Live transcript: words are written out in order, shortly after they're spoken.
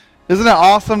Isn't it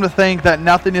awesome to think that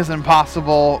nothing is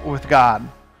impossible with God?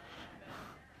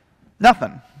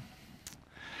 Nothing.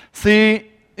 See,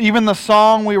 even the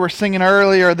song we were singing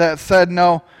earlier that said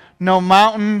no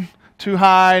mountain too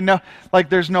high,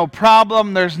 there's no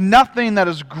problem, there's nothing that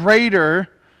is greater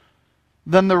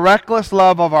than the reckless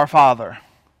love of our Father.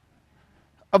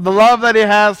 Of the love that He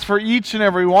has for each and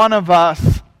every one of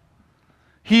us.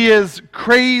 He is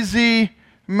crazy,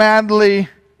 madly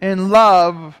in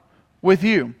love with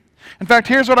you. In fact,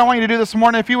 here's what I want you to do this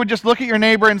morning. If you would just look at your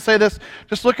neighbor and say this,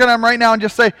 just look at him right now and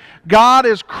just say, God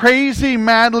is crazy,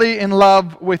 madly in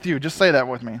love with you. Just say that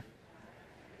with me.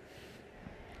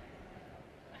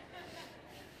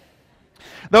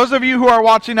 Those of you who are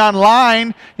watching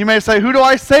online, you may say, who do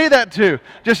I say that to?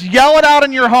 Just yell it out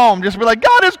in your home. Just be like,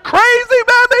 God is crazy,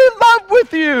 madly in love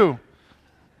with you.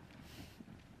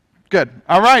 Good.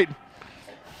 All right.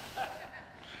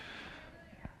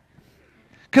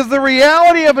 Because the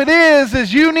reality of it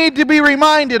is you need to be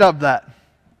reminded of that.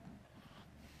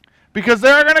 Because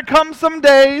there are going to come some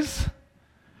days,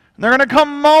 and there are going to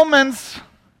come moments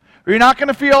where you're not going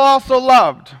to feel also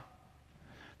loved. There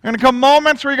are going to come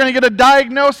moments where you're going to get a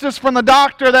diagnosis from the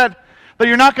doctor that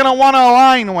you're not going to want to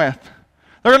align with.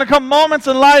 There are going to come moments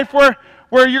in life where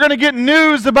you're going to get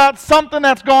news about something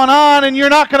that's gone on, and you're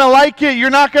not going to like it. You're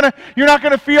not going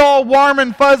to feel all warm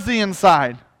and fuzzy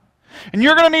inside. And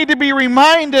you're going to need to be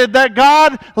reminded that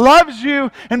God loves you,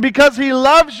 and because He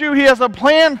loves you, He has a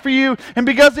plan for you. And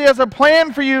because He has a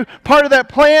plan for you, part of that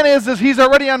plan is He's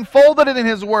already unfolded it in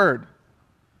His Word.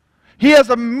 He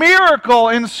has a miracle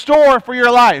in store for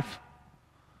your life.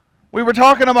 We were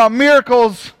talking about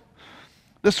miracles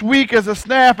this week as a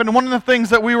staff, and one of the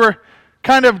things that we were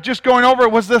kind of just going over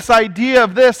was this idea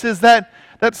of this, is that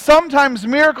sometimes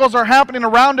miracles are happening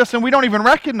around us and we don't even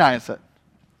recognize it.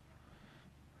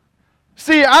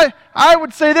 See, I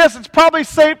would say this, it's probably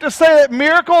safe to say that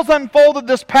miracles unfolded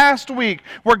this past week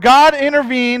where God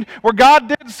intervened, where God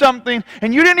did something,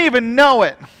 and you didn't even know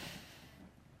it.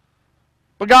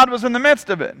 But God was in the midst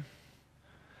of it.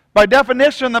 By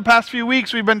definition, the past few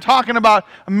weeks we've been talking about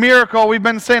a miracle. We've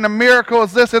been saying a miracle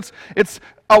is this, it's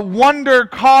a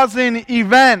wonder-causing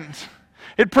event.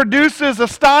 It produces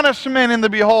astonishment in the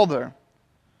beholder.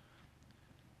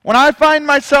 When I find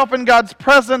myself in God's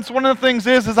presence, one of the things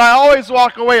is I always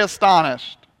walk away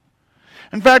astonished.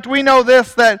 In fact, we know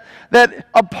this, that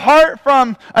apart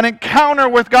from an encounter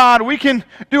with God, we can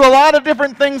do a lot of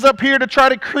different things up here to try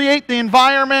to create the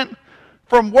environment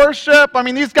from worship. I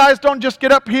mean, these guys don't just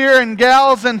get up here and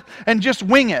gals and just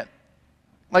wing it.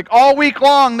 Like all week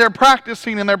long, they're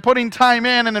practicing and they're putting time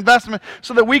in and investment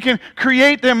so that we can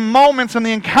create them moments and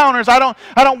the encounters. I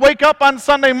don't wake up on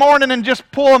Sunday morning and just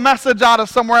pull a message out of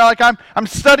somewhere. Like I'm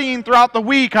studying throughout the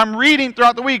week. I'm reading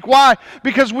throughout the week. Why?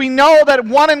 Because we know that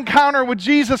one encounter with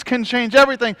Jesus can change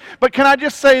everything. But can I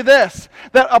just say this?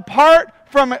 That apart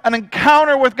from an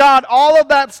encounter with God, all of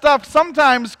that stuff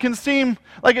sometimes can seem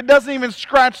like it doesn't even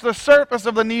scratch the surface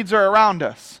of the needs that are around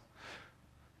us.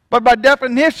 But by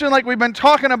definition, like we've been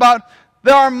talking about,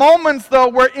 there are moments, though,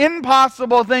 where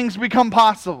impossible things become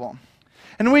possible.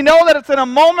 And we know that it's in a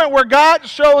moment where God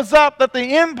shows up that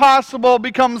the impossible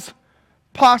becomes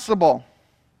possible.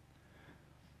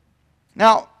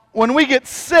 Now, when we get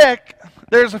sick,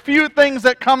 there's a few things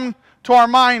that come to our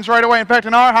minds right away. In fact,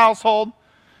 in our household,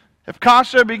 if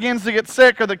Kasha begins to get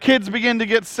sick or the kids begin to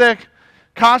get sick,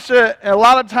 Kasha, a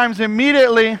lot of times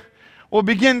immediately, will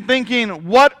begin thinking,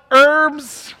 what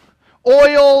herbs,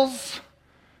 oils,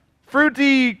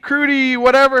 fruity, crudy,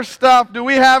 whatever stuff do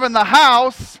we have in the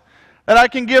house that I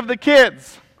can give the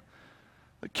kids?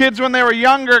 The kids, when they were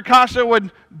younger, Kasha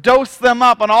would dose them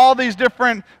up on all these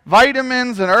different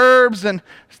vitamins and herbs, and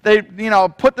they,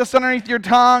 put this underneath your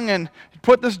tongue and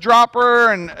put this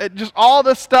dropper and just all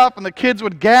this stuff, and the kids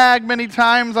would gag many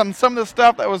times on some of the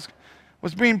stuff that was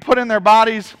being put in their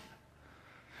bodies.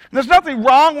 And there's nothing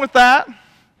wrong with that.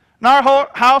 In our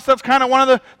house, that's kind of one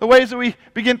of the ways that we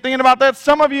begin thinking about that.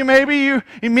 Some of you, maybe you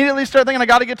immediately start thinking, I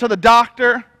got to get to the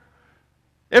doctor.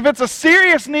 If it's a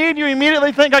serious need, you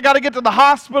immediately think, I got to get to the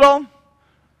hospital.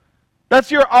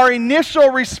 That's our initial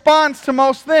response to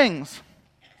most things.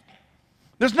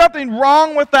 There's nothing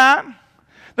wrong with that.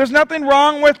 There's nothing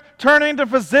wrong with turning to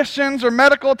physicians or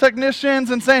medical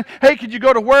technicians and saying, hey, could you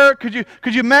go to work?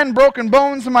 Could you mend broken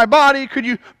bones in my body? Could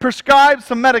you prescribe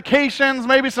some medications,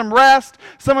 maybe some rest?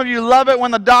 Some of you love it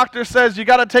when the doctor says you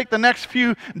got to take the next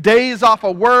few days off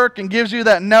of work and gives you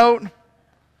that note.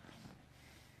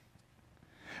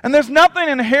 And there's nothing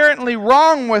inherently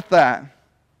wrong with that.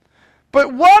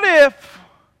 But what if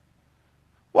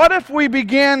we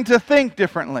began to think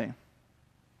differently?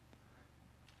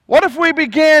 What if we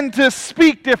began to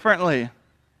speak differently?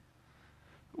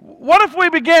 What if we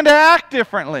began to act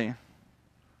differently?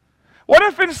 What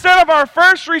if instead of our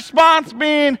first response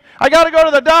being, I got to go to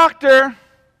the doctor,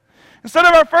 instead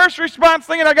of our first response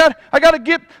thinking, I got to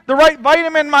get the right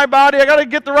vitamin in my body, I got to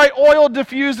get the right oil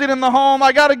diffusing in the home,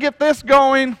 I got to get this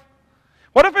going.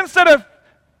 What if instead of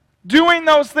doing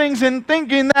those things and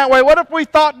thinking that way, what if we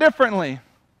thought differently?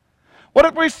 What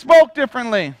if we spoke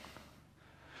differently?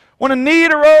 When a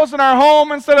need arose in our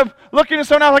home, instead of looking at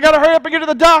someone else, I got to hurry up and get to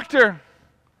the doctor.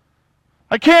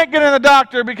 I can't get in the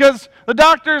doctor because the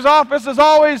doctor's office is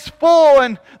always full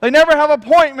and they never have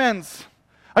appointments.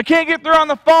 I can't get through on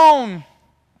the phone.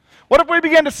 What if we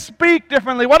began to speak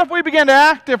differently? What if we began to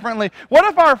act differently? What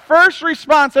if our first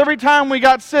response every time we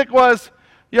got sick was,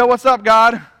 yo, what's up,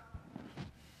 God?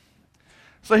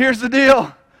 So here's the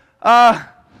deal. I'm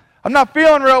not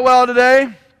feeling real well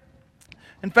today.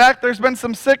 In fact, there's been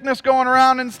some sickness going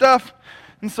around and stuff,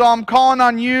 and so I'm calling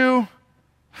on you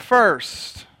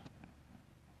first.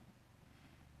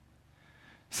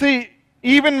 See,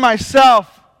 even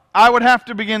myself, I would have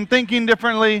to begin thinking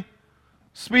differently,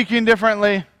 speaking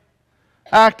differently,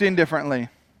 acting differently.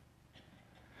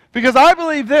 Because I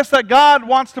believe this, that God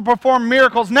wants to perform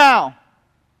miracles now.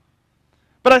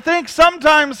 But I think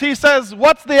sometimes He says,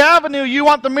 what's the avenue you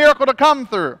want the miracle to come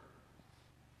through?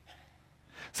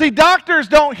 See, doctors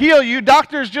don't heal you.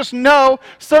 Doctors just know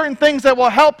certain things that will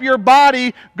help your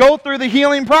body go through the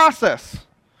healing process.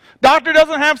 Doctor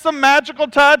doesn't have some magical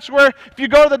touch where if you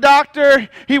go to the doctor,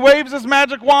 he waves his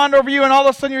magic wand over you and all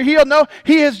of a sudden you're healed. No,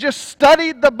 he has just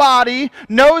studied the body,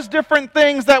 knows different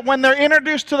things that when they're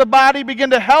introduced to the body begin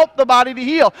to help the body to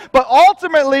heal. But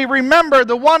ultimately, remember,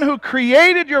 the one who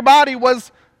created your body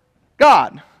was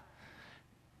God.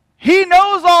 He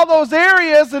knows all those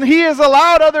areas, and He has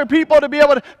allowed other people to be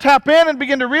able to tap in and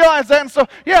begin to realize that. And so,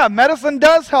 yeah, medicine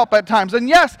does help at times. And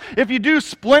yes, if you do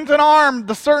splint an arm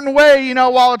the certain way,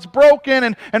 while it's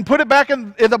broken and put it back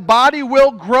in, the body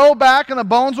will grow back and the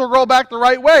bones will grow back the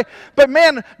right way. But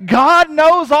man, God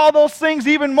knows all those things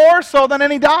even more so than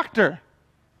any doctor.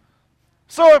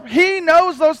 So if He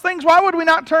knows those things, why would we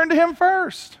not turn to Him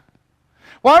first?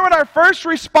 Why would our first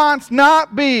response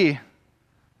not be,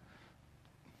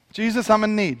 Jesus, I'm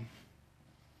in need?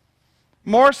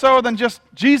 More so than just,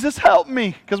 Jesus, help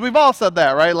me. Because we've all said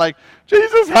that, right? Like,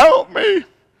 Jesus, help me.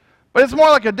 But it's more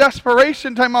like a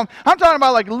desperation type moment. I'm talking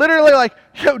about literally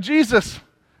yo, Jesus,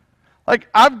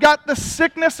 I've got this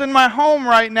sickness in my home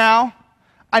right now.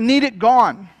 I need it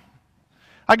gone.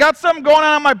 I got something going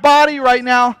on in my body right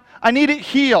now. I need it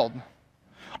healed.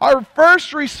 Our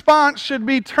first response should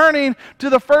be turning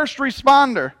to the first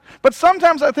responder. But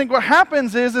sometimes I think what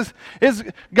happens is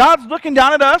God's looking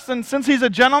down at us, and since He's a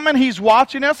gentleman, He's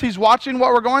watching us, He's watching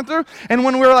what we're going through. And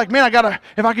when we're like, man,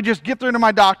 if I could just get through to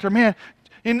my doctor, man.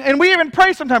 And we even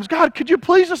pray sometimes, God, could you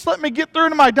please just let me get through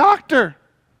to my doctor?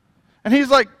 And He's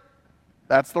like,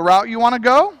 that's the route you want to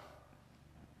go?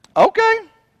 Okay.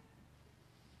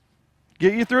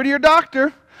 Get you through to your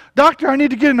doctor. Doctor, I need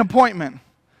to get an appointment.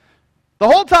 The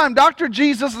whole time, Dr.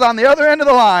 Jesus is on the other end of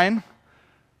the line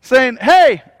saying,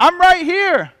 hey, I'm right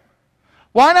here.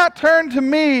 Why not turn to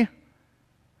me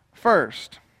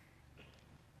first?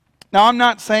 Now, I'm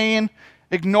not saying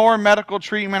ignore medical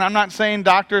treatment. I'm not saying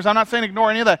doctors. I'm not saying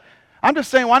ignore any of that. I'm just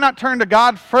saying, why not turn to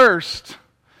God first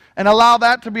and allow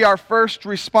that to be our first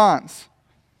response?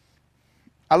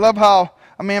 I love how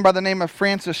a man by the name of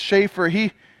Francis Schaeffer,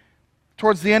 he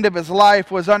towards the end of his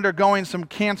life, was undergoing some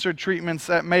cancer treatments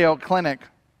at Mayo Clinic.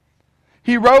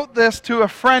 He wrote this to a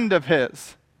friend of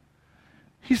his.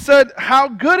 He said, how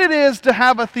good it is to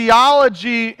have a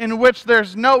theology in which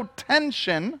there's no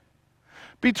tension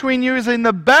between using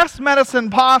the best medicine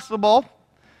possible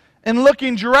and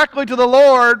looking directly to the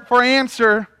Lord for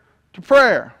answer to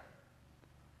prayer.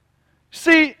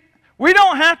 See, we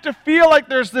don't have to feel like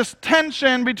there's this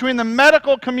tension between the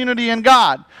medical community and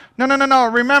God. No.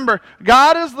 Remember,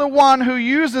 God is the one who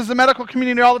uses the medical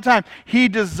community all the time. He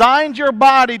designed your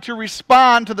body to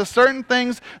respond to the certain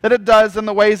things that it does in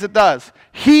the ways it does.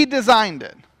 He designed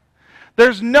it.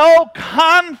 There's no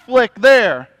conflict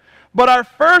there. But our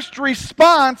first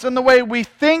response in the way we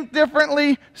think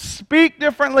differently, speak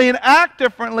differently, and act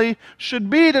differently should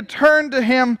be to turn to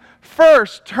Him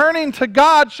first. Turning to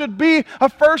God should be a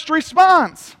first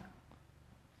response.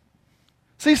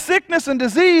 See, sickness and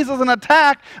disease is an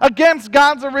attack against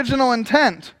God's original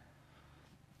intent.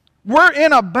 We're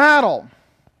in a battle.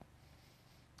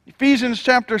 Ephesians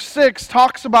chapter 6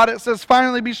 talks about it. It says,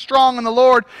 finally be strong in the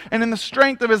Lord and in the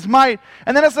strength of His might.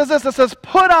 And then it says this, it says,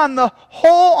 put on the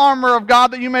whole armor of God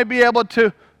that you may be able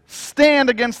to stand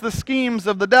against the schemes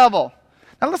of the devil.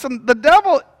 Now listen, the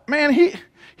devil man,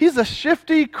 he's a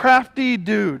shifty, crafty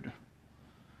dude.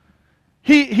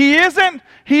 He isn't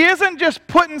just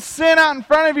putting sin out in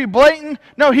front of you blatant.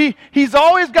 No, he's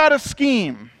always got a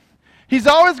scheme. He's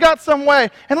always got some way.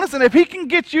 And listen, if he can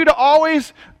get you to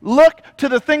always look to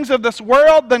the things of this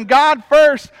world, then God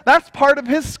first, that's part of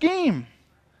his scheme.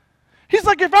 He's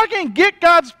like, if I can get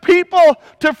God's people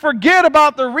to forget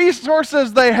about the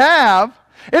resources they have,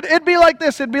 it'd be like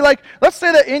this. It'd be like, let's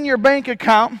say that in your bank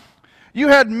account, you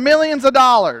had millions of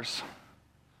dollars.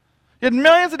 You had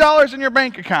millions of dollars in your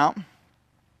bank account,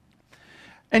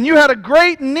 and you had a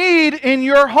great need in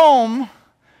your home,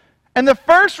 and the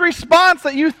first response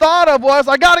that you thought of was,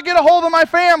 I got to get a hold of my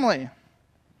family.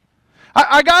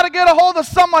 I got to get a hold of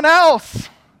someone else.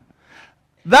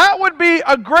 That would be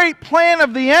a great plan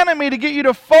of the enemy to get you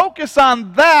to focus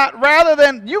on that rather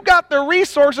than you got the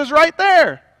resources right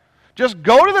there. Just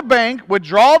go to the bank,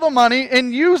 withdraw the money,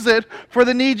 and use it for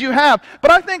the needs you have.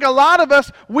 But I think a lot of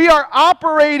us, we are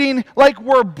operating like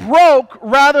we're broke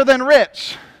rather than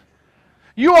rich.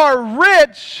 You are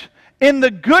rich in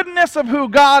the goodness of who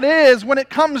God is when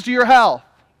it comes to your health.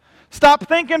 Stop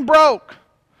thinking broke.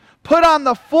 Put on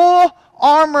the full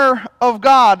armor of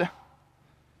God.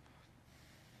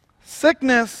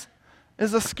 Sickness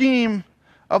is a scheme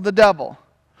of the devil.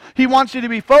 He wants you to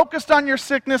be focused on your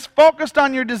sickness, focused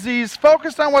on your disease,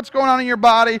 focused on what's going on in your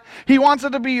body. He wants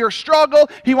it to be your struggle.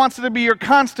 He wants it to be your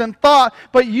constant thought.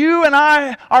 But you and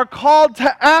I are called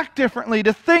to act differently,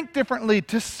 to think differently,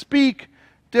 to speak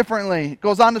differently. It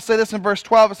goes on to say this in verse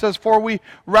 12. It says, for we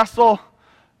wrestle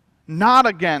not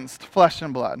against flesh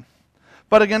and blood,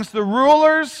 but against the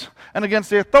rulers and against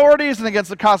the authorities and against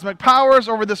the cosmic powers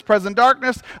over this present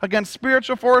darkness, against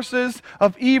spiritual forces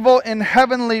of evil in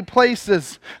heavenly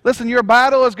places. Listen, your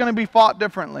battle is going to be fought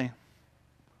differently.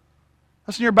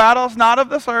 Listen, your battle is not of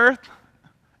this earth.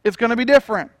 It's going to be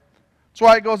different. That's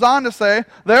why it goes on to say,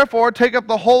 therefore, take up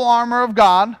the whole armor of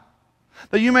God,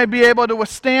 that you may be able to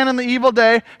withstand in the evil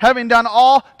day, having done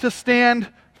all to stand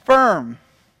firm.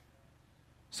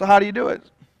 So how do you do it?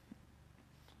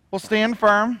 Well, stand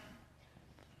firm,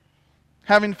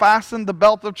 having fastened the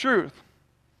belt of truth,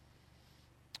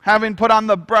 having put on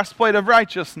the breastplate of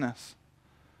righteousness,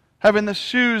 having the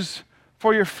shoes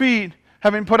for your feet,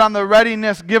 having put on the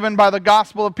readiness given by the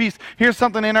gospel of peace. Here's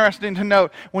something interesting to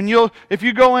note. If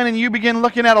you go in and you begin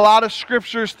looking at a lot of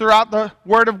scriptures throughout the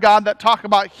Word of God that talk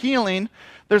about healing,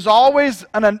 there's always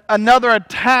another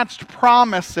attached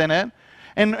promise in it.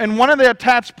 And one of the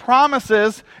attached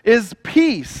promises is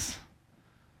peace.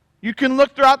 You can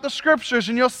look throughout the scriptures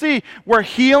and you'll see where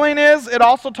healing is, it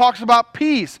also talks about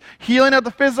peace. Healing of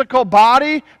the physical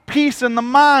body, peace in the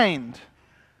mind.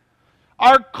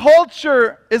 Our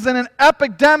culture is in an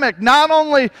epidemic, not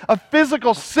only of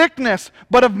physical sickness,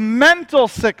 but of mental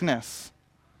sickness.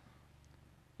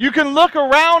 You can look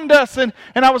around us, and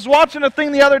I was watching a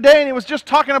thing the other day, and it was just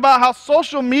talking about how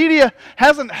social media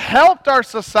hasn't helped our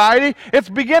society. It's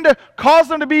begun to cause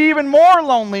them to be even more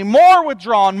lonely, more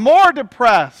withdrawn, more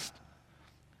depressed.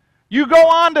 You go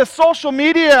on to social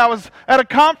media. I was at a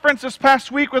conference this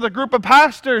past week with a group of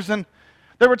pastors, and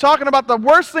they were talking about the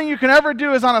worst thing you can ever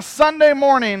do is on a Sunday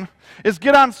morning is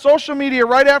get on social media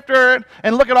right after it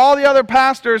and look at all the other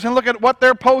pastors and look at what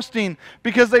they're posting,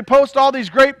 because they post all these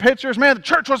great pictures. Man, the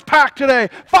church was packed today.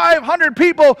 500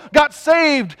 people got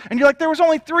saved. And you're like, there was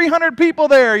only 300 people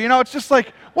there. You know, it's just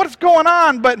like, what is going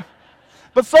on? But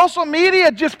social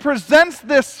media just presents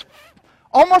this,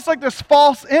 almost like this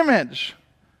false image.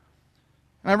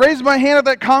 And I raised my hand at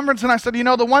that conference and I said,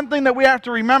 the one thing that we have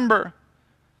to remember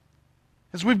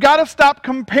is we've got to stop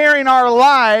comparing our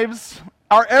lives,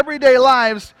 our everyday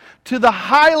lives, to the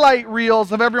highlight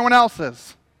reels of everyone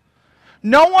else's.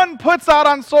 No one puts out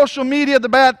on social media the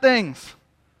bad things,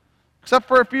 except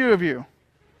for a few of you.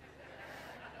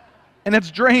 And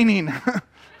it's draining.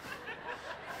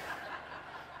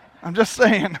 I'm just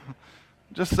saying.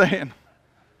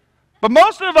 But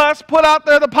most of us put out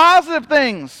there the positive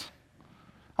things.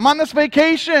 I'm on this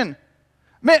vacation.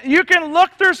 Man, you can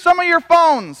look through some of your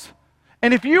phones.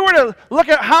 And if you were to look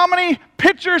at how many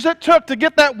pictures it took to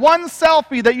get that one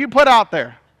selfie that you put out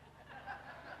there.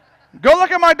 Go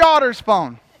look at my daughter's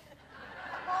phone.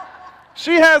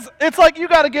 It's like you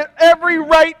got to get every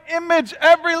right image,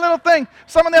 every little thing.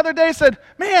 Someone the other day said,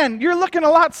 man, you're looking a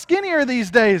lot skinnier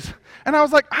these days. And I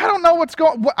was like, I don't know what's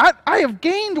going on. I have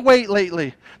gained weight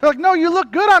lately. They're like, no, you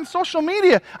look good on social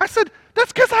media. I said,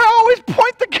 that's because I always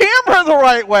point the camera the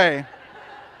right way.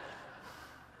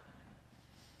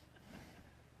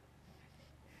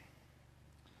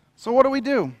 So what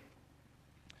do?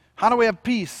 How do we have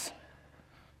peace?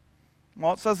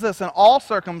 Well, it says this, in all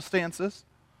circumstances,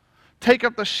 take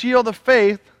up the shield of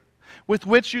faith with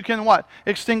which you can what?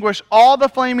 Extinguish all the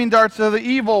flaming darts of the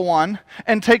evil one,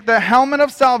 and take the helmet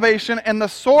of salvation and the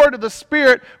sword of the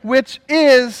Spirit, which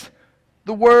is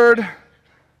the Word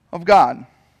of God.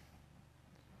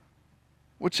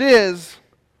 Which is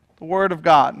the Word of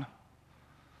God.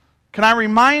 Can I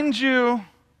remind you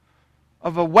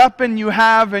of a weapon you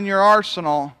have in your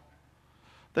arsenal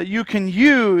that you can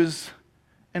use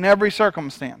in every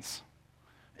circumstance?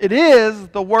 It is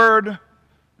the Word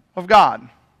of God.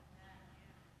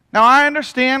 Now, I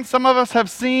understand some of us have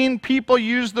seen people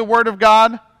use the Word of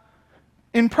God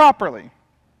improperly.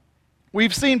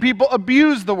 We've seen people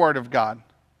abuse the Word of God.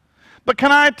 But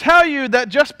can I tell you that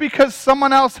just because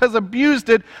someone else has abused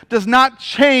it does not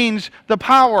change the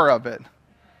power of it?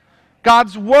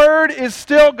 God's Word is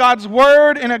still God's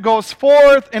Word, and it goes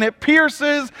forth, and it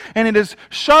pierces, and it is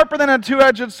sharper than a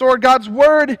two-edged sword. God's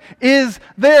Word is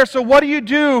there. So what do you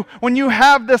do when you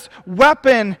have this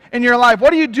weapon in your life?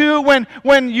 What do you do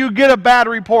when you get a bad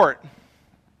report?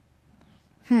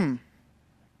 What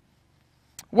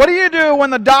do you do when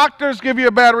the doctors give you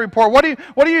a bad report?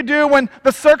 What do you do when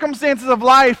the circumstances of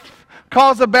life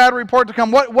cause a bad report to come?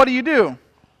 What do you do?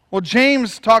 Well,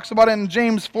 James talks about it in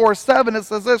James 4:7. It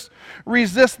says this: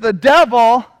 resist the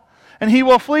devil, and he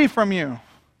will flee from you.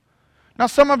 Now,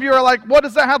 some of you are like, what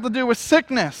does that have to do with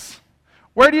sickness?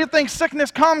 Where do you think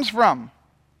sickness comes from?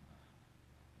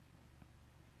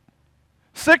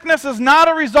 Sickness is not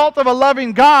a result of a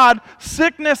loving God.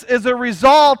 Sickness is a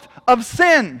result of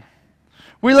sin.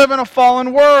 We live in a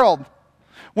fallen world.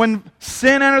 When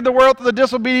sin entered the world through the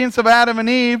disobedience of Adam and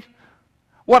Eve,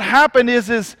 what happened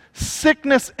is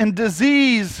sickness and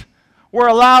disease were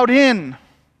allowed in,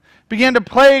 began to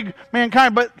plague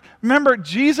mankind. But remember,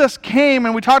 Jesus came,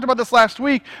 and we talked about this last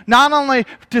week, not only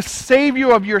to save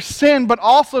you of your sin, but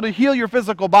also to heal your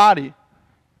physical body,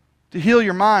 to heal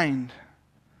your mind.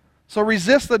 So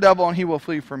resist the devil, and he will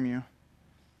flee from you.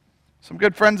 Some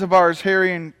good friends of ours,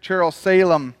 Harry and Cheryl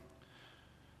Salem,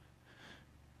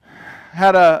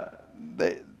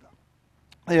 they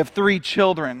have 3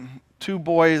 children, 2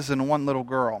 boys and 1 little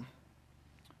girl.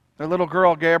 Their little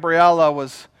girl, Gabriella,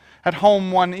 was at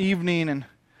home one evening, and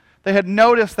they had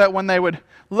noticed that when they would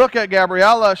look at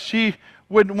Gabriella,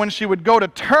 when she would go to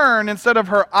turn, instead of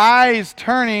her eyes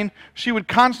turning, she would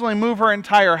constantly move her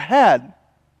entire head.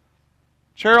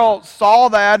 Cheryl saw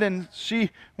that, and she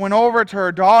went over to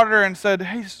her daughter and said,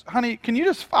 "Hey, honey, can you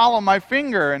just follow my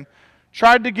finger?" And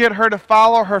tried to get her to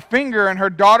follow her finger, and her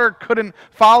daughter couldn't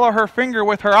follow her finger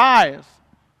with her eyes.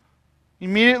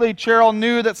 Immediately, Cheryl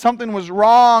knew that something was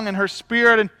wrong in her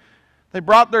spirit, and they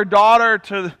brought their daughter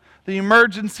to the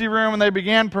emergency room, and they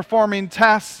began performing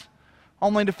tests,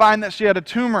 only to find that she had a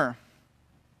tumor.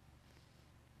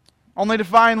 Only to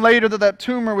find later that that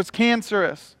tumor was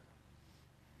cancerous.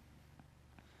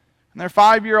 And their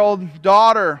 5-year-old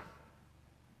daughter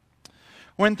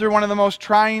went through one of the most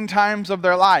trying times of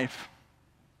their life.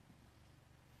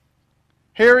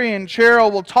 Harry and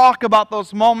Cheryl will talk about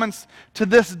those moments to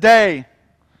this day.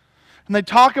 And they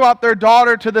talk about their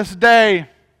daughter to this day.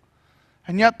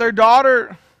 And yet their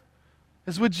daughter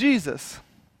is with Jesus.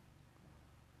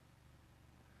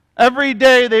 Every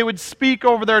day they would speak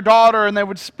over their daughter, and they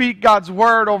would speak God's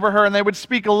word over her, and they would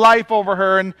speak life over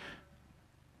her.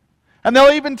 And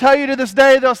they'll even tell you to this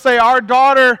day, they'll say, our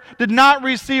daughter did not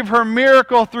receive her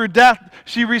miracle through death.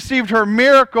 She received her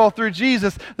miracle through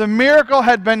Jesus. The miracle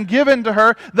had been given to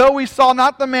her. Though we saw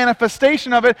not the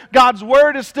manifestation of it, God's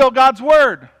word is still God's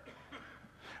word.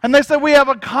 And they said, we have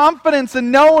a confidence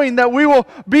in knowing that we will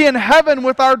be in heaven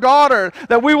with our daughter,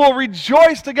 that we will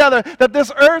rejoice together, that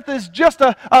this earth is just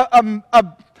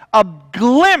a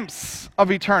glimpse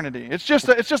of eternity. It's just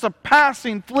a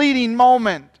passing, fleeting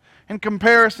moment in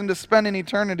comparison to spending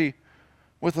eternity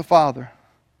with the Father.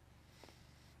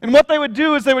 And what they would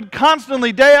do is they would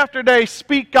constantly, day after day,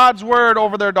 speak God's word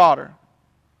over their daughter.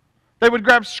 They would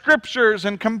grab scriptures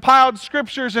and compiled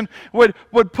scriptures and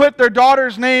would put their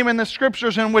daughter's name in the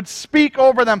scriptures and would speak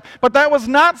over them. But that was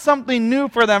not something new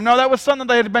for them. No, that was something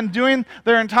they had been doing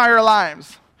their entire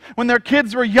lives. When their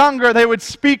kids were younger, they would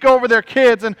speak over their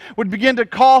kids and would begin to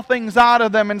call things out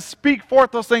of them and speak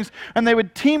forth those things. And they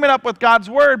would team it up with God's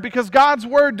word, because God's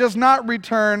word does not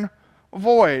return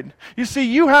void. You see,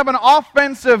 you have an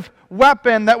offensive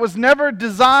weapon that was never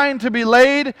designed to be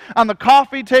laid on the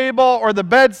coffee table or the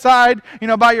bedside,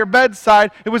 by your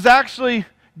bedside. It was actually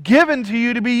given to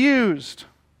you to be used.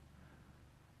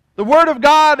 The Word of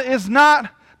God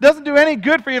doesn't do any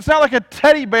good for you. It's not like a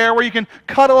teddy bear where you can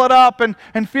cuddle it up and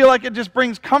feel like it just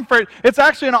brings comfort. It's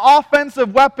actually an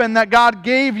offensive weapon that God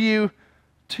gave you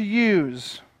to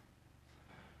use.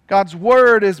 God's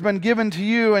word has been given to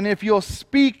you, and if you'll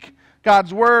speak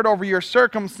God's word over your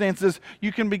circumstances,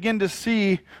 you can begin to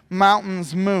see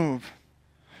mountains move.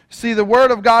 See, the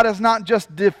word of God is not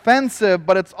just defensive,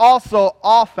 but it's also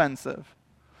offensive.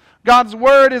 God's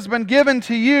word has been given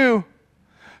to you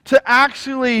to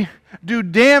actually do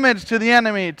damage to the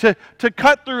enemy, to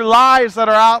cut through lies that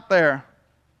are out there.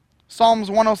 Psalms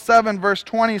 107 verse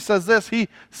 20 says this, He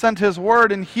sent His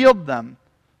word and healed them.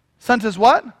 Sent His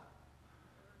what?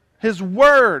 His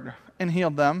word and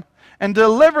healed them and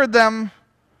delivered them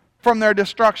from their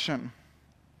destruction.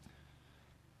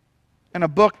 In a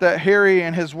book that Harry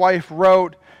and his wife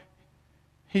wrote,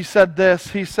 he said this,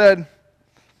 he said,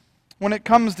 when it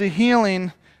comes to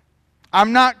healing,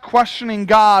 I'm not questioning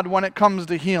God when it comes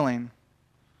to healing.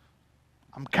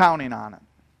 I'm counting on it.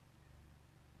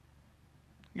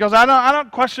 He goes, I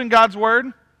don't question God's word.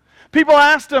 People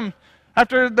asked him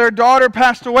after their daughter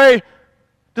passed away,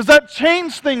 does that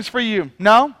change things for you?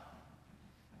 No.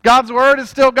 God's word is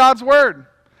still God's word.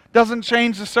 Doesn't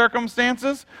change the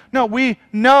circumstances. No, we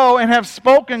know and have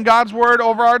spoken God's word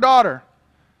over our daughter.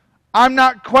 I'm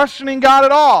not questioning God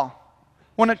at all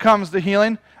when it comes to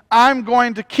healing. I'm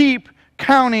going to keep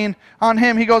counting on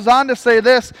Him. He goes on to say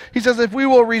this. He says, if we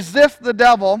will resist the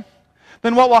devil,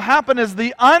 then what will happen is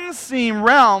the unseen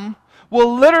realm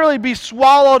will literally be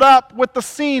swallowed up with the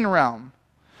seen realm.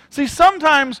 See,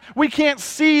 sometimes we can't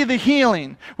see the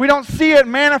healing. We don't see it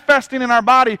manifesting in our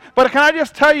body. But can I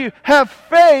just tell you, have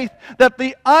faith that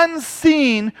the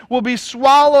unseen will be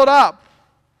swallowed up.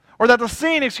 Or that the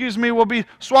seen, will be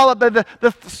swallowed.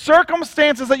 The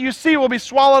circumstances that you see will be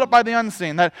swallowed up by the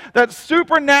unseen. That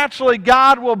supernaturally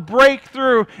God will break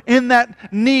through in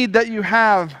that need that you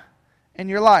have in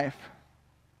your life.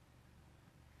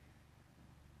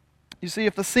 You see,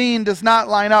 if the seen does not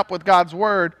line up with God's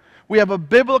word, we have a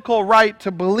biblical right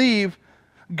to believe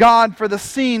God for the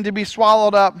seen to be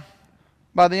swallowed up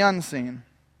by the unseen.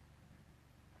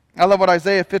 I love what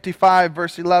Isaiah 55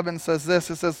 verse 11 says this.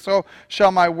 It says, so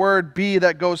shall my word be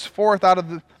that goes forth out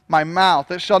of my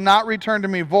mouth. It shall not return to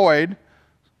me void.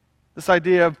 This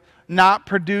idea of not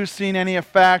producing any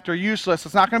effect or useless.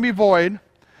 It's not going to be void.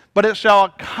 But it shall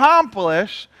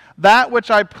accomplish that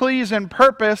which I please and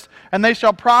purpose, and they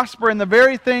shall prosper in the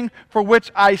very thing for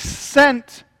which I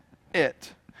sent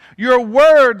it. Your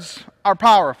words are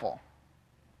powerful.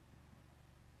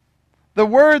 The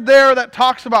word there that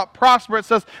talks about prosper, it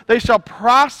says, they shall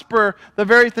prosper the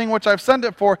very thing which I've sent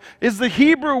it for, is the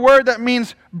Hebrew word that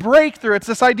means breakthrough. It's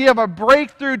this idea of a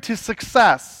breakthrough to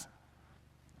success.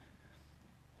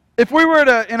 If we were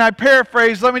to, and I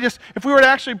paraphrase, if we were to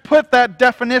actually put that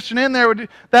definition in there,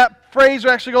 that phrase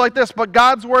would actually go like this, but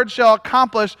God's word shall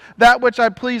accomplish that which I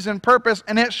please and purpose,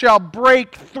 and it shall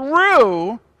break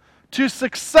through to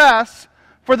success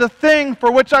for the thing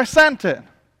for which I sent it.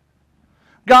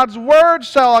 God's word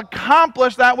shall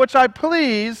accomplish that which I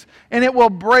please, and it will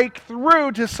break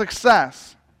through to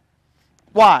success.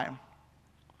 Why?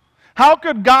 How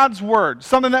could God's word,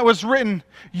 something that was written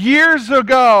years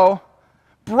ago,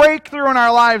 break through in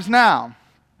our lives now?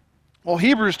 Well,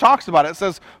 Hebrews talks about it. It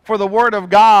says, for the word of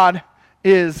God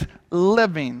is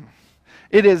living.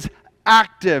 It is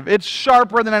active. It's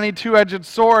sharper than any two-edged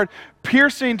sword,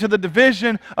 piercing to the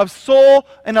division of soul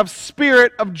and of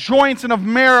spirit, of joints and of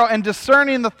marrow, and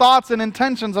discerning the thoughts and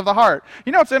intentions of the heart.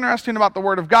 You know what's interesting about the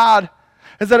Word of God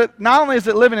is that it not only is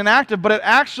it living and active, but it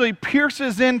actually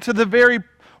pierces into the very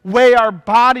way our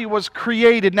body was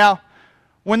created. Now,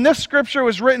 when this scripture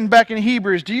was written back in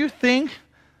Hebrews, do you think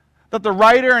that the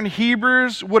writer in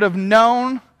Hebrews would have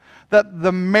known that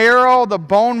the marrow, the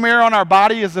bone marrow in our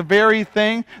body is the very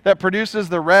thing that produces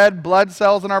the red blood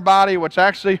cells in our body, which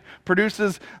actually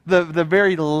produces the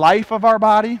very life of our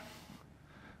body?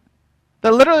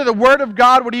 That literally the Word of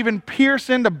God would even pierce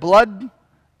into blood?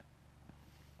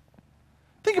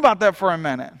 Think about that for a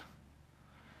minute.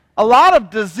 A lot of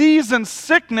disease and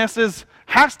sickness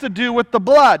has to do with the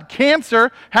blood. Cancer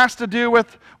has to do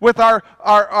with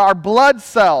our blood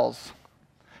cells.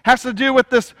 Has to do with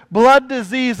this blood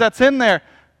disease that's in there.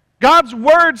 God's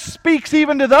word speaks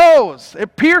even to those.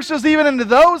 It pierces even into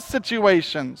those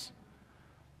situations.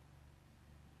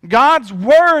 God's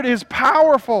word is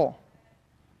powerful.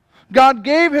 God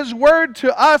gave His word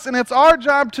to us, and it's our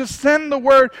job to send the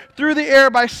word through the air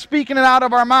by speaking it out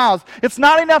of our mouths. It's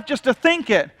not enough just to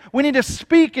think it. We need to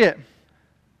speak it.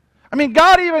 I mean,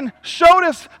 God even showed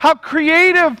us how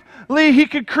creatively He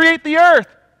could create the earth.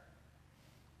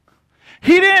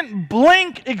 He didn't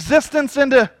blink existence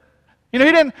into, he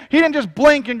didn't just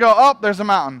blink and go, oh, there's a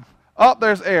mountain. Oh,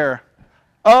 there's air.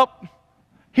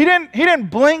 He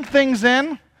didn't blink things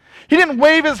in. He didn't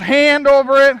wave His hand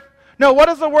over it. No, what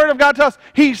does the Word of God tell us?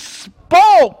 He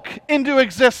spoke into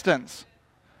existence.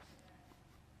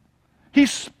 He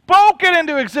spoke it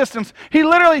into existence. He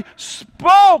literally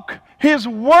spoke His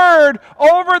Word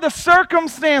over the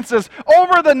circumstances,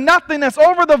 over the nothingness,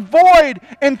 over the void,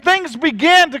 and things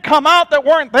began to come out that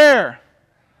weren't there.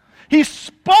 He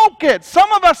spoke it.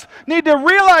 Some of us need to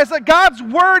realize that God's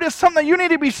Word is something that you need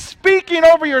to be speaking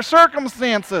over your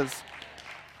circumstances.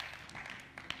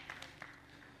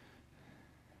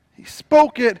 He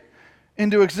spoke it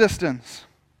into existence.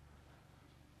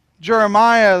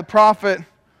 Jeremiah, the prophet,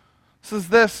 says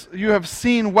this, "You have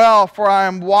seen well, for I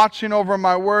am watching over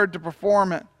my word to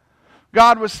perform it."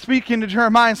 God was speaking to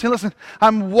Jeremiah and saying, listen,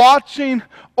 I'm watching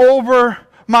over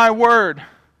my word.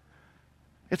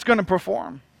 It's going to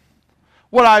perform.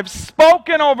 What I've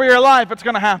spoken over your life, it's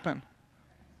going to happen.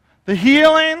 The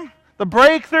healing, the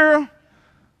breakthrough,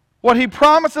 what He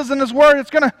promises in His word,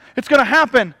 it's going to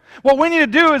happen. What we need to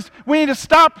do is we need to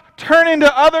stop turning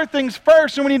to other things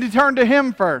first, and we need to turn to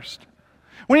Him first.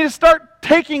 We need to start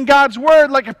taking God's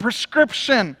word like a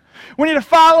prescription. We need to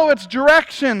follow its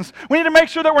directions. We need to make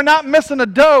sure that we're not missing a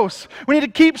dose. We need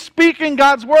to keep speaking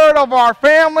God's word over our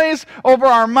families, over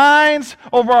our minds,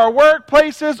 over our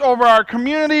workplaces, over our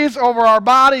communities, over our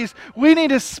bodies. We need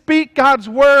to speak God's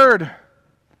word.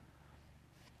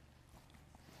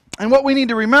 And what we need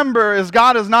to remember is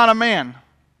God is not a man.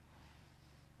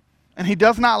 And He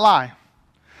does not lie.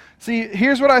 See,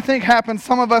 here's what I think happens.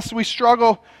 Some of us, we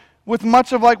struggle with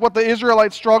much of like what the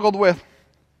Israelites struggled with.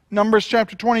 Numbers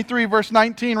chapter 23, verse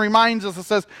 19 reminds us, it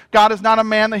says, God is not a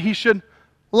man that He should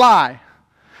lie.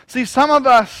 See, some of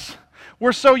us,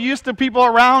 we're so used to people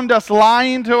around us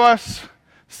lying to us,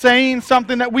 saying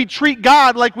something that we treat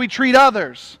God like we treat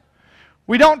others.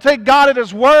 We don't take God at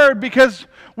His word because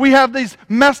we have these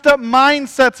messed up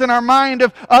mindsets in our mind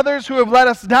of others who have let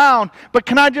us down. But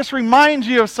can I just remind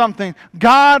you of something?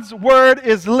 God's word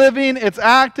is living, it's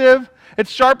active. It's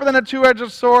sharper than a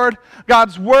two-edged sword.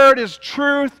 God's word is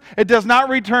truth. It does not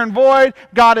return void.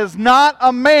 God is not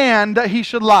a man that He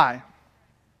should lie.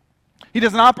 He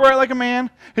doesn't operate like a man.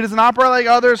 He doesn't operate like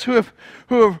others who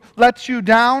have let you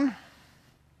down.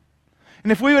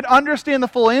 And if we would understand the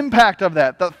full impact of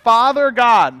that, the Father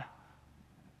God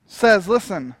says,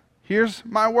 listen, here's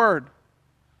my word.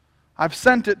 I've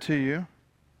sent it to you,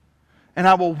 and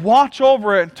I will watch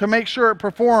over it to make sure it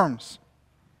performs.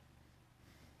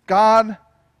 God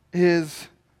is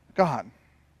God.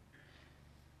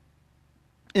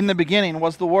 In the beginning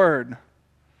was the Word,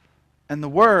 and the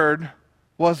Word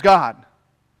was God.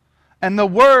 And the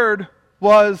Word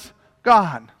was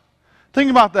God.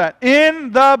 Think about that.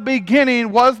 In the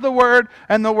beginning was the Word,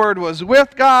 and the Word was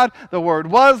with God. The Word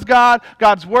was God.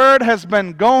 God's Word has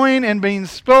been going and being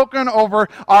spoken over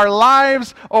our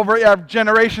lives, over our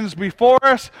generations before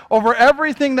us, over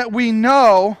everything that we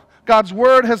know. God's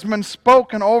word has been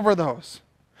spoken over those.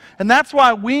 And that's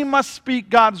why we must speak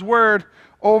God's word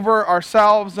over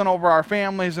ourselves and over our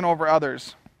families and over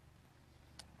others.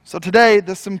 So today,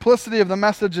 the simplicity of the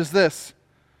message is this,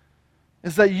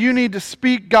 is that you need to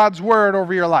speak God's word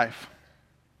over your life.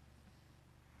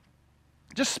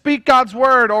 Just speak God's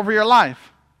word over your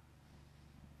life.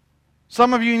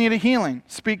 Some of you need a healing.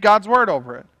 Speak God's word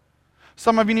over it.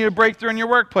 Some of you need a breakthrough in your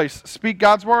workplace. Speak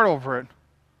God's word over it.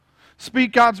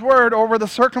 Speak God's word over the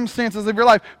circumstances of your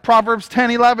life. Proverbs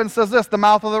 10:11 says this, the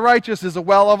mouth of the righteous is a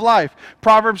well of life.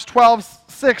 Proverbs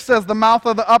 12:6 says the mouth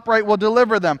of the upright will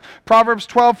deliver them. Proverbs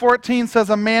 12:14 says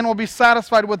a man will be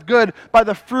satisfied with good by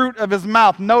the fruit of his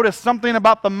mouth. Notice something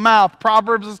about the mouth.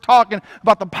 Proverbs is talking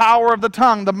about the power of the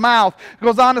tongue, the mouth. It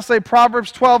goes on to say,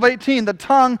 Proverbs 12:18, the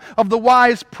tongue of the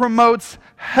wise promotes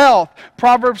health.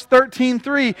 Proverbs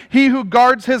 13:3, he who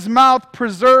guards his mouth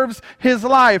preserves his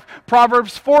life.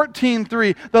 Proverbs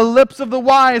 14:3, the lips of the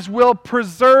wise will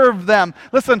preserve them.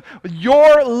 Listen,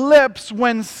 your lips,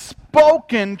 when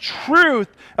spoken truth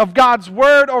of God's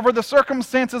word over the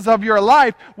circumstances of your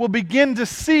life, will begin to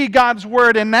see God's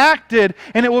word enacted,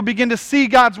 and it will begin to see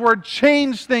God's word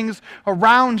change things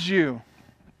around you.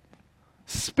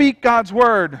 Speak God's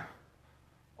word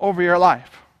over your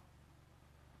life.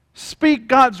 Speak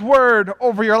God's word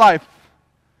over your life.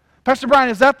 Pastor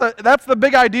Brian, that's the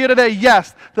big idea today?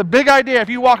 Yes. The big idea, if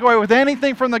you walk away with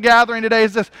anything from the gathering today,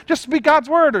 is this. Just speak God's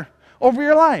word over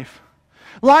your life.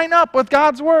 Line up with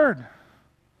God's word.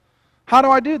 How do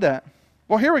I do that?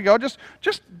 Well, here we go.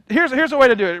 Here's a way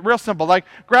to do it. Real simple. Like,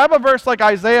 grab a verse like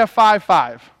Isaiah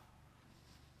 5:5.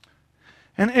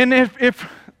 And if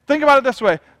think about it this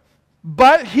way.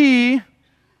 But He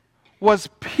was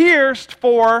pierced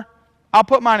for, I'll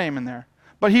put my name in there.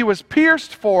 But He was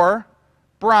pierced for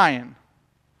Brian.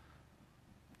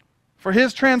 For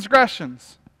his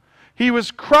transgressions. He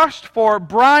was crushed for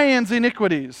Brian's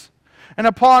iniquities. And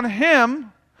upon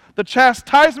him, the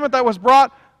chastisement that was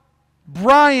brought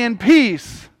Brian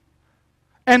peace.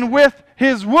 And with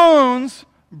his wounds,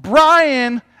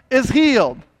 Brian is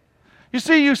healed. You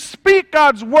see, you speak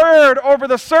God's word over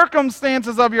the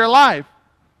circumstances of your life.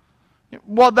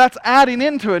 Well, that's adding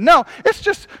into it. No, it's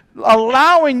just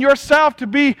allowing yourself to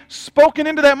be spoken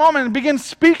into that moment and begin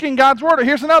speaking God's word.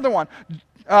 Here's another one.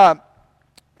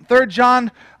 3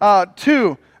 John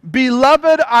 2.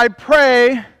 Beloved, I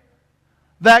pray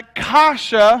that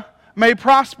Kasha may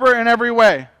prosper in every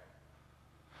way.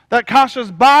 That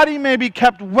Kasha's body may be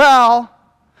kept well,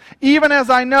 even as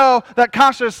I know that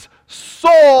Kasha's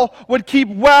soul would keep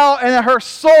well and that her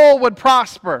soul would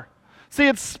prosper. See,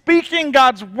 it's speaking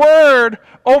God's word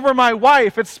over my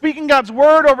wife. It's speaking God's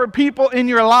word over people in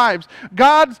your lives.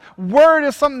 God's word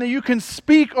is something that you can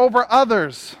speak over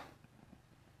others.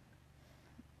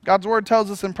 God's word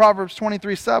tells us in Proverbs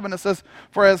 23:7, it says,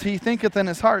 "For as he thinketh in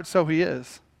his heart, so he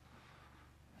is."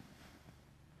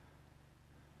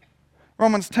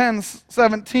 Romans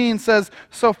 10:17 says,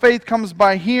 "So faith comes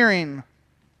by hearing."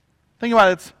 Think about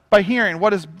it. It's by hearing.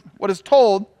 What is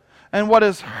told and what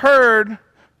is heard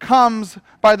comes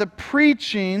by the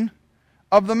preaching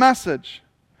of the message.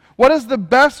 What is the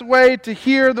best way to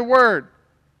hear the word?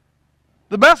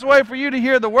 The best way for you to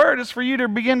hear the word is for you to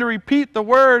begin to repeat the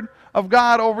word of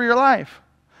God over your life.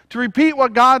 To repeat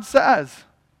what God says.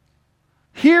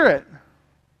 Hear it.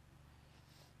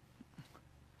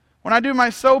 When I do my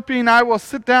soaping, I will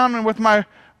sit down and with my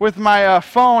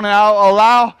phone and I'll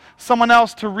allow someone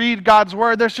else to read God's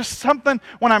word. There's just something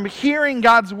when I'm hearing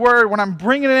God's word, when I'm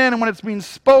bringing it in and when it's being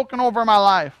spoken over my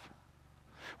life.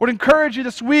 I would encourage you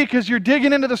this week as you're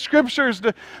digging into the scriptures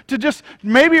to just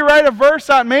maybe write a verse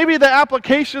out. Maybe the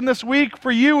application this week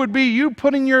for you would be you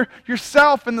putting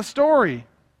yourself in the story.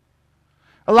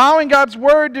 Allowing God's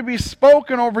word to be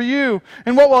spoken over you.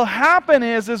 And what will happen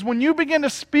is when you begin to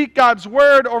speak God's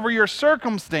word over your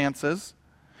circumstances,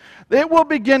 it will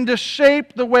begin to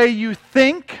shape the way you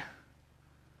think,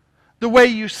 the way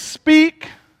you speak,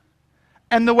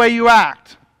 and the way you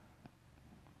act.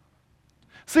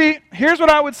 See, here's what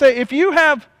I would say. If you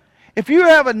have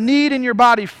a need in your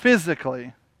body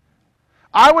physically,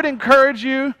 I would encourage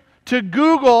you to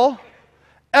Google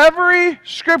every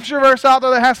scripture verse out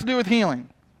there that has to do with healing.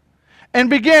 And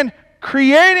begin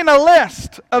creating a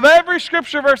list of every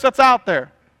scripture verse that's out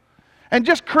there. And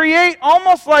just create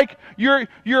almost like you're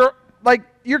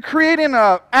creating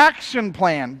an action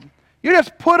plan. You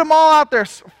just put them all out there,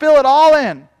 fill it all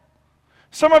in.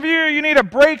 Some of you need a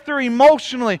breakthrough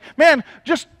emotionally. Man,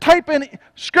 just type in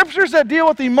scriptures that deal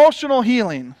with emotional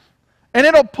healing. And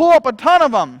it'll pull up a ton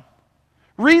of them.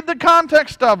 Read the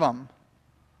context of them.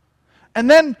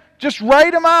 And then just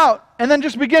write them out. And then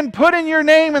just begin putting your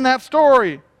name in that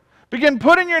story. Begin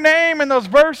putting your name in those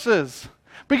verses.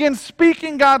 Begin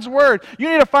speaking God's word. You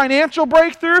need a financial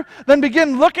breakthrough? Then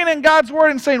begin looking in God's word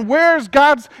and saying, where's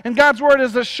God's, and God's word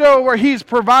is a show where he's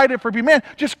provided for people. Man,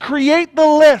 just create the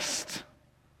list.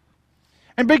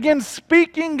 And begin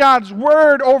speaking God's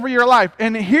word over your life.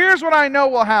 And here's what I know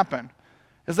will happen,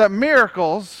 is that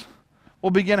miracles will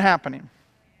begin happening.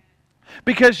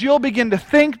 Because you'll begin to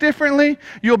think differently,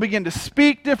 you'll begin to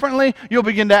speak differently, you'll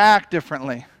begin to act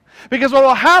differently. Because what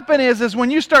will happen is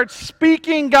when you start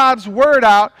speaking God's word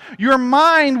out, your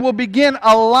mind will begin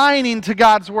aligning to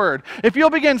God's word. If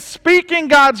you'll begin speaking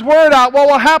God's word out, what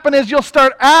will happen is you'll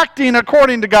start acting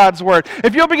according to God's word.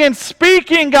 If you'll begin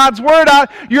speaking God's word out,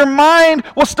 your mind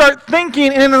will start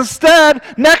thinking, and instead,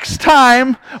 next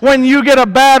time when you get a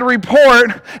bad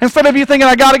report, instead of you thinking,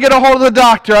 I got to get a hold of the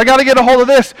doctor, I got to get a hold of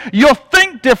this, you'll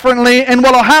think differently, and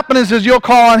what will happen is you'll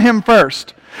call on him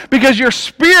first. Because your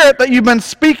spirit that you've been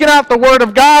speaking out the word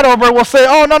of God over will say,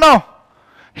 oh, no.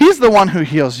 He's the one who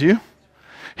heals you.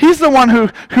 He's the one who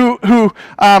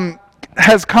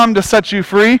has come to set you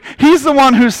free. He's the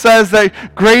one who says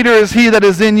that greater is he that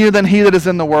is in you than he that is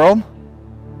in the world.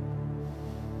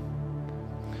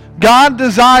 God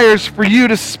desires for you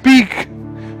to speak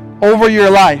over your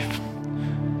life.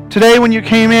 Today when you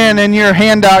came in your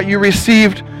handout, you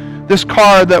received this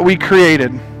card that we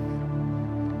created.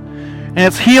 And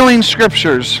it's healing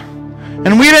scriptures.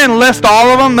 And we didn't list all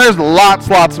of them. There's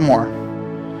lots more.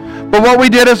 But what we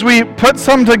did is we put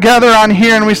some together on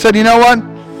here and we said, you know what?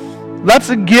 Let's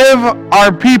give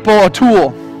our people a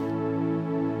tool.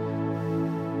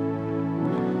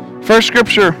 First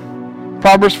scripture,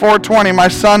 Proverbs 4:20. My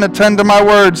son, attend to my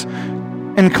words.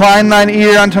 Incline thine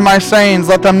ear unto my sayings.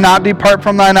 Let them not depart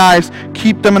from thine eyes.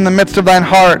 Keep them in the midst of thine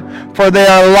heart. For they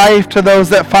are life to those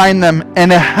that find them,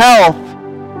 and a health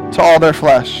to all their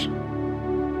flesh.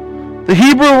 The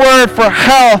Hebrew word for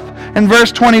health in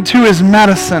verse 22 is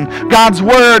medicine. God's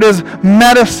word is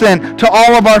medicine to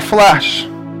all of our flesh.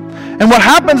 And what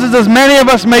happens is many of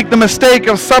us make the mistake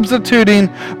of substituting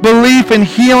belief in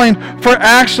healing for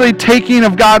actually taking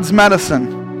of God's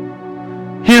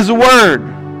medicine, His word.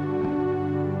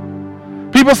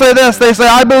 People say this, they say,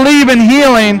 I believe in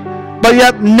healing, but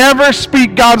yet never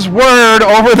speak God's word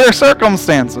over their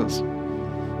circumstances.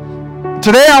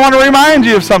 Today I want to remind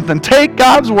you of something. Take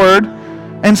God's word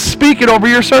and speak it over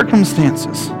your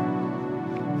circumstances.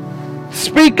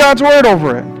 Speak God's word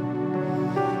over it.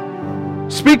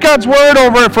 Speak God's word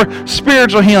over it for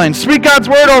spiritual healing. Speak God's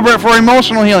word over it for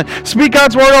emotional healing. Speak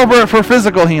God's word over it for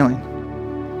physical healing.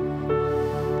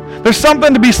 There's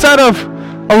something to be said of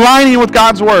aligning with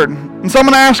God's word. And so I'm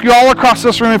going to ask you all across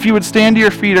this room if you would stand to your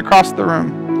feet across the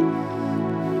room.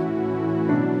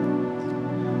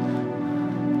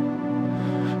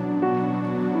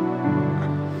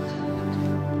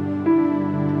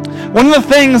 One of the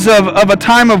things of a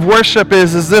time of worship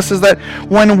is that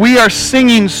when we are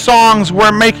singing songs,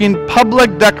 we're making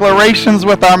public declarations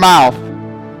with our mouth.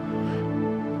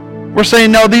 We're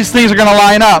saying, no, these things are going to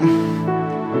line up.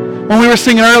 When we were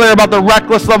singing earlier about the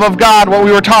reckless love of God, what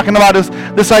we were talking about is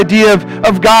this idea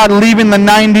of God leaving the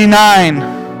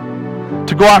 99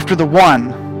 to go after the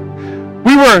one.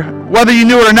 We were, whether you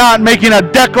knew it or not, making a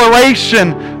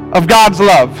declaration of God's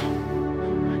love.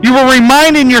 You were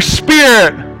reminding your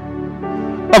spirit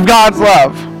of God's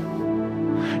love.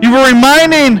 You were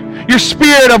reminding your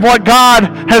spirit of what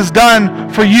God has done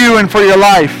for you and for your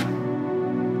life.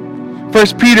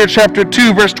 1 Peter chapter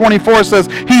 2 verse 24 says,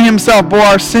 He himself bore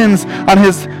our sins on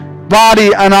His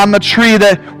body and on the tree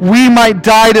that we might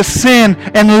die to sin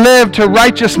and live to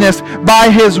righteousness. By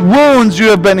His wounds you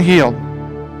have been healed.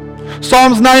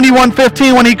 Psalms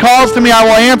 91:15, when He calls to me, I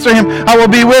will answer Him. I will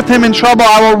be with Him in trouble.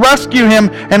 I will rescue Him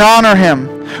and honor Him.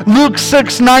 Luke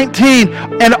 6:19,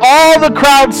 and all the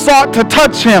crowd sought to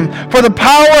touch Him, for the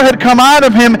power had come out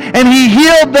of Him, and He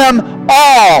healed them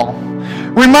all.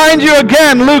 Remind you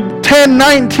again, Luke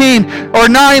 10:19 or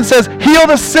 9 says, heal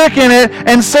the sick in it,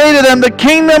 and say to them, the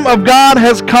kingdom of God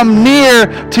has come near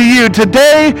to you.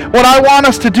 Today, what I want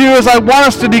us to do is I want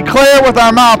us to declare with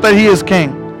our mouth that He is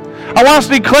King. I want us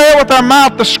to declare with our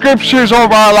mouth the scriptures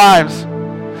over our lives.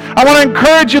 I want to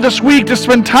encourage you this week to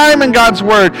spend time in God's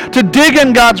Word, to dig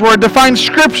in God's Word, to find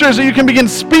scriptures that you can begin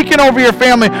speaking over your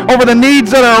family, over the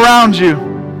needs that are around you.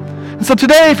 And so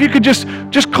today, if you could just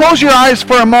close your eyes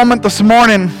for a moment this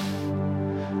morning.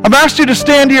 I've asked you to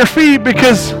stand to your feet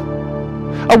because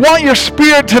I want your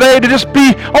spirit today to just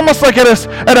be almost like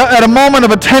at a moment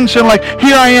of attention, like,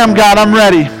 here I am, God, I'm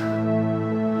ready.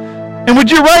 And would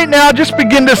you right now just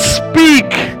begin to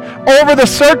speak over the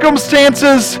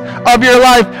circumstances of your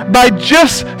life by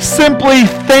just simply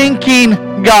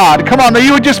thanking God? Come on, that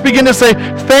you would just begin to say,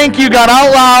 thank you, God,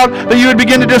 out loud. That you would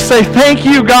begin to just say, thank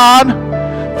you, God.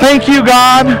 Thank you,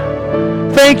 God.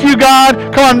 Thank you, God.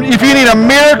 Come on, if you need a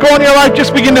miracle in your life,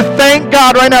 just begin to thank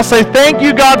God right now. Say, thank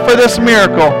you, God, for this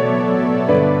miracle.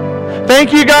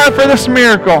 Thank you, God, for this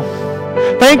miracle.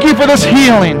 Thank you for this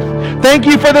healing. Thank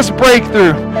you for this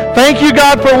breakthrough. Thank you,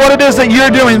 God, for what it is that you're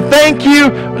doing. Thank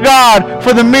you, God,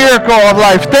 for the miracle of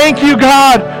life. Thank you,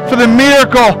 God, for the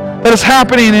miracle that is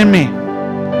happening in me.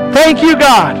 Thank you,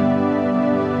 God.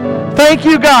 Thank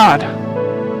you, God.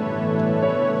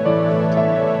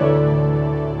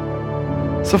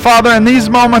 So, Father, in these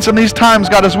moments and these times,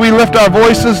 God, as we lift our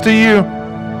voices to you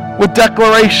with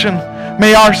declaration,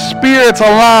 may our spirits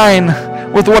align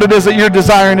with what it is that you're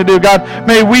desiring to do. God,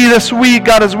 may we this week,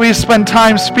 God, as we spend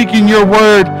time speaking your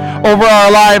word over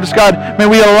our lives, God, may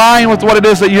we align with what it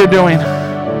is that you're doing.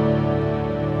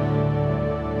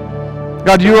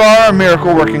 God, you are a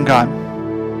miracle working God.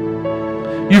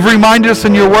 You've reminded us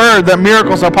in your word that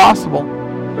miracles are possible.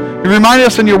 You remind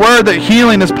us in your word that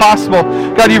healing is possible.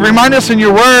 God, you remind us in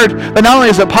your word that not only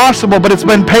is it possible, but it's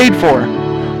been paid for.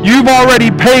 You've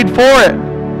already paid for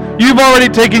it. You've already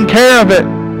taken care of it.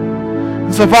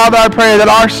 And so, Father, I pray that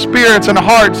our spirits and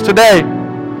hearts today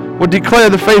would declare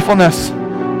the faithfulness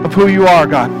of who you are,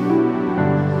 God.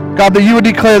 God, that you would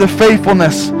declare the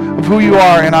faithfulness of who you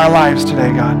are in our lives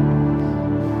today, God.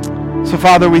 So,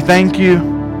 Father, we thank you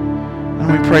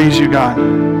and we praise you, God,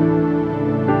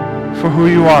 for who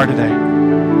you are today.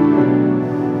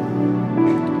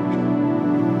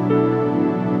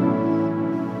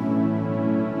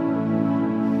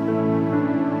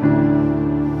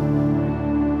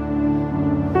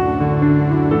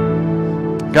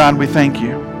 God, we thank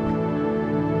you.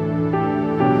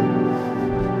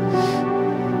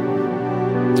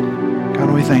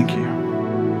 God, we thank you.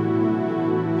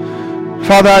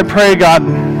 Father, I pray, God,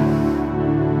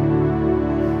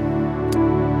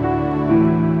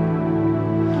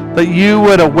 that you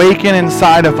would awaken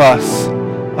inside of us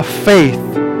a faith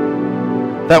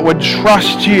that would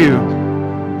trust you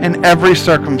in every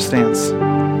circumstance.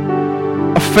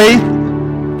 A faith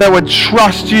that would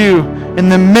trust you in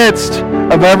the midst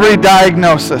of every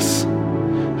diagnosis.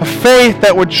 A faith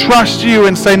that would trust you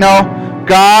and say, no,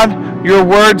 God, your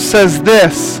word says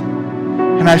this,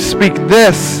 and I speak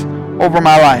this over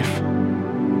my life.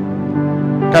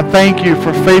 God, thank you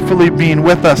for faithfully being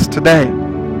with us today.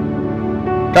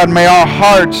 God, may our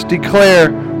hearts declare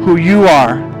who you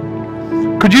are.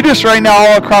 Could you just right now,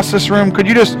 all across this room, could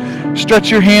you just stretch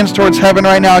your hands towards heaven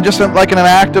right now, just like in an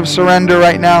act of surrender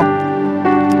right now?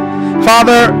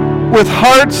 Father, with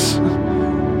hearts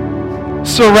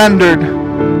surrendered,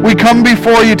 we come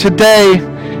before you today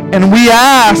and we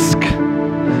ask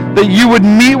that you would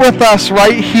meet with us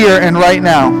right here and right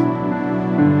now.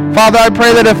 Father, I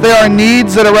pray that if there are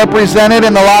needs that are represented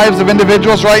in the lives of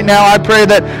individuals right now, I pray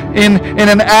that in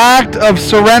an act of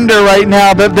surrender right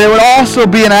now, that there would also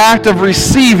be an act of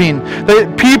receiving,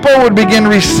 that people would begin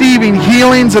receiving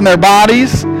healings in their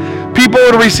bodies. People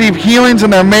would receive healings in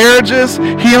their marriages,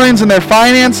 healings in their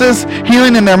finances,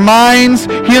 healing in their minds,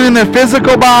 healing in their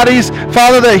physical bodies.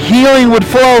 Father, that healing would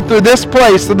flow through this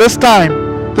place, through this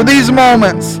time, through these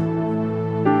moments.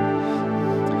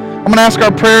 I'm going to ask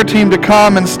our prayer team to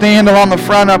come and stand along the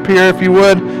front up here, if you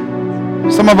would.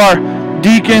 Some of our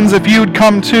deacons, if you would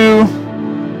come too.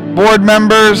 Board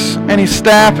members, any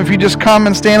staff, if you just come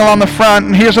and stand along the front.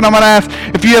 And here's what I'm going to ask.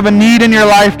 If you have a need in your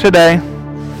life today,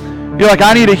 you're like,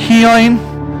 I need a healing.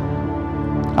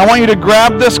 I want you to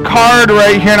grab this card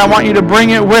right here and I want you to bring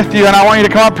it with you and I want you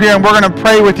to come up here and we're going to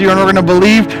pray with you and we're going to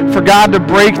believe for God to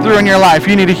break through in your life.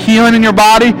 You need a healing in your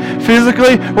body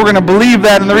physically, we're going to believe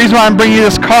that. And the reason why I'm bringing you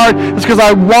this card is because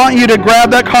I want you to grab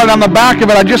that card. On the back of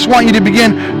it, I just want you to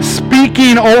begin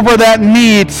speaking over that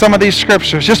need some of these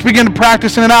scriptures. Just begin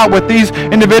practicing it out with these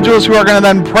individuals who are going to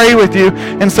then pray with you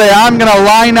and say, I'm going to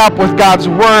line up with God's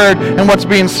word and what's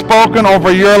being spoken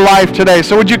over your life today.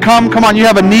 So would you come? Come on, you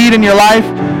have a need in your life.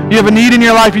 You have a need in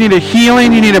your life, you need a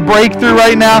healing, you need a breakthrough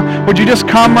right now. Would you just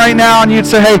come right now and you'd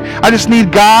say, hey, I just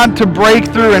need God to break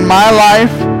through in my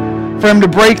life, for him to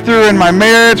break through in my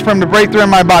marriage, for him to break through in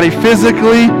my body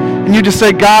physically. And you just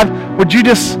say, God, would you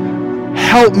just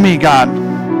help me, God?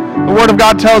 The Word of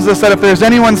God tells us that if there's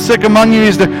anyone sick among you,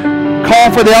 he's to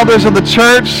call for the elders of the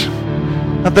church,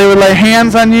 that they would lay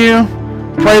hands on you,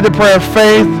 pray the prayer of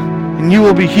faith, and you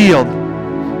will be healed.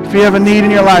 If you have a need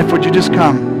in your life, would you just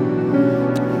come?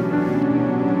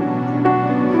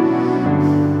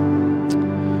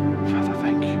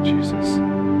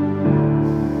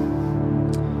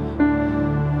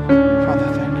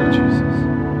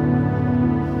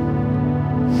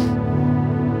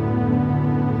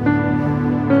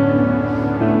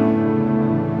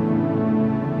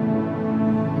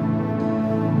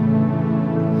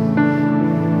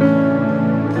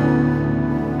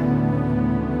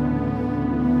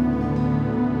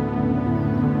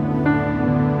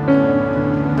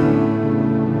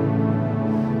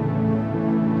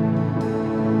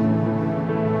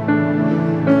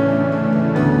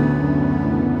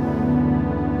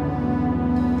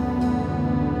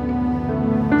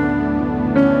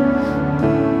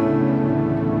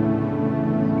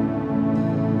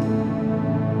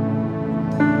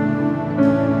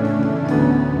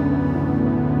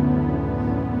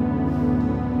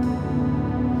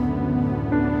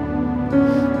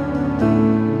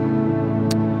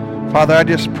 Father, I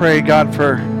just pray, God,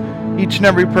 for each and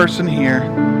every person here,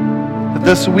 that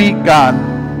this week, God,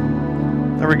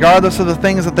 that regardless of the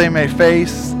things that they may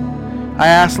face, I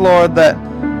ask, Lord, that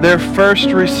their first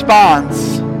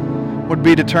response would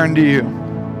be to turn to you.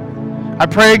 I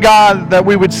pray, God, that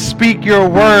we would speak your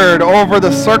word over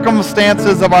the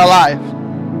circumstances of our life.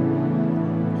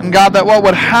 And God, that what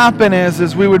would happen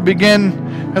is we would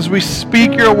begin, as we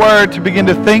speak your word, to begin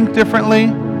to think differently,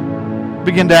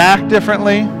 begin to act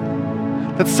differently,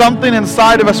 that something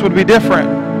inside of us would be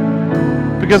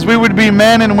different. Because we would be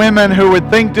men and women who would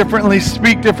think differently,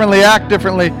 speak differently, act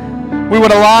differently. We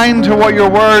would align to what your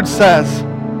word says.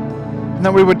 And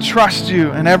that we would trust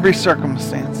you in every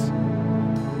circumstance.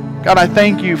 God, I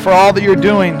thank you for all that you're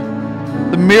doing,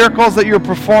 the miracles that you're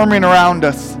performing around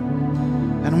us.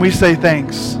 And we say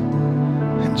thanks.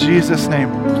 In Jesus' name,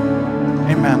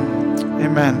 amen.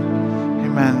 Amen.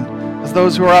 Amen. As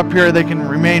those who are up here, they can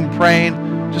remain praying.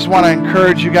 Just want to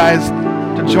encourage you guys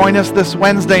to join us this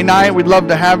Wednesday night. We'd love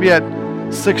to have you at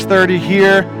 6:30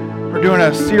 here. We're doing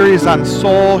a series on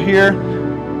soul here.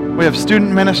 We have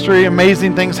student ministry,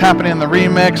 amazing things happening in the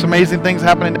Remix, amazing things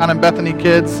happening down in Bethany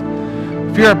Kids.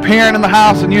 If you're a parent in the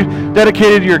house and you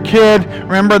dedicated your kid,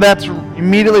 remember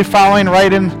immediately following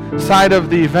right inside of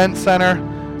the event center.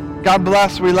 God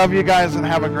bless. We love you guys and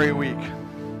have a great week.